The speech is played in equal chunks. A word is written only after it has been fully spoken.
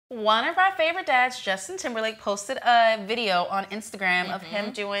One of our favorite dads, Justin Timberlake, posted a video on Instagram of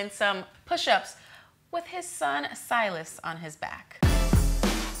him doing some push-ups with his son Silas on his back.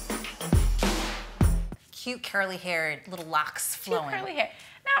 Cute curly hair, little locks flowing. Cute curly hair.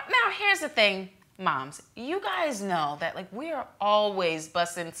 Now here's the thing, moms. You guys know that like we are always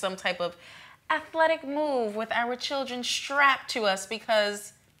busting some type of athletic move with our children strapped to us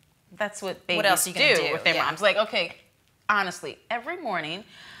because that's what babies do with their moms. Like, okay, honestly, every morning,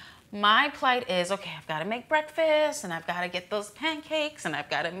 my plight is, okay, I've got to make breakfast and I've got to get those pancakes and I've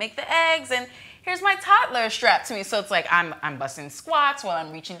got to make the eggs and here's my toddler strapped to me. So it's like I'm busting squats while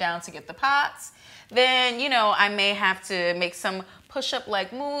I'm reaching down to get the pots. Then, you know, I may have to make some push-up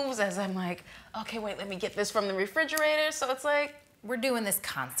like moves as I'm like, okay, wait, let me get this from the refrigerator. So it's like, we're doing this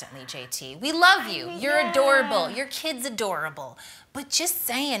constantly, JT. We love you. You're adorable. Your kid's adorable. But just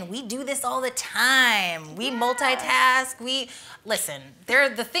saying, we do this all the time. We multitask. Listen, there are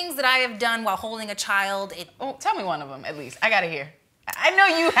the things that I have done while holding a child. Oh, tell me one of them, at least. I gotta hear. I know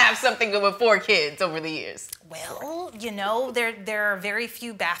you have something good with 4 kids over the years. Well, you know, there are very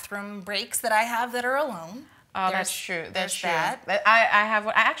few bathroom breaks that I have that are alone. Oh, that's true. That's true. I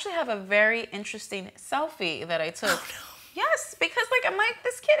actually have a very interesting selfie that I took. Oh, no. Yes, because like I'm like,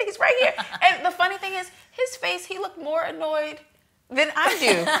 this kid, he's right here. And the funny thing is, his face, he looked more annoyed than I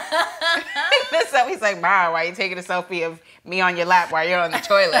do. So he's like, Ma, why are you taking a selfie of me on your lap while you're on the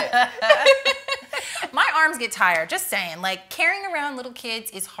toilet? My arms get tired, just saying. Like, carrying around little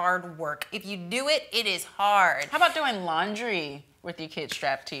kids is hard work. If you do it, it is hard. How about doing laundry with your kids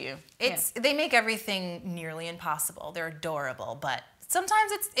strapped to you? They make everything nearly impossible. They're adorable, but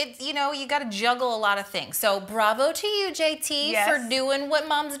sometimes it's you know, you got to juggle a lot of things. So bravo to you, JT, for doing what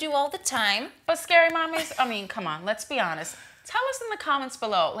moms do all the time. But scary mommies, I mean, come on, let's be honest. Tell us in the comments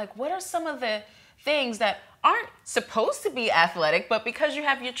below, like, what are some of the things that aren't supposed to be athletic, but because you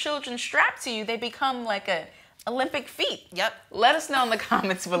have your children strapped to you, they become like a Olympic feat? Yep. Let us know in the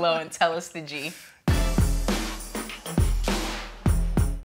comments below and tell us the G.